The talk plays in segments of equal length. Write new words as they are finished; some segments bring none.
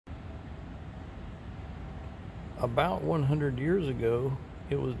About 100 years ago,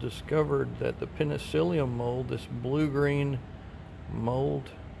 it was discovered that the Penicillium mold, this blue-green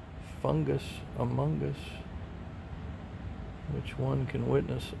mold fungus among us, which one can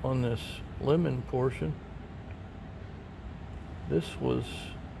witness on this lemon portion, this was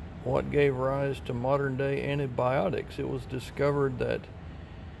what gave rise to modern-day antibiotics. It was discovered that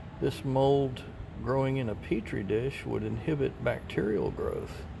this mold growing in a petri dish would inhibit bacterial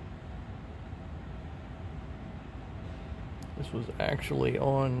growth. This was actually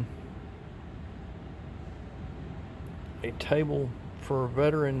on a table for a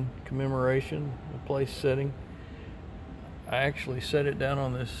veteran commemoration, a place setting. I actually set it down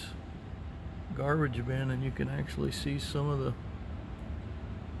on this garbage bin, and you can actually see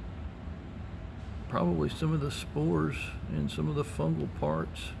probably some of the spores and some of the fungal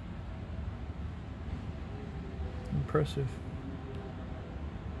parts. Impressive.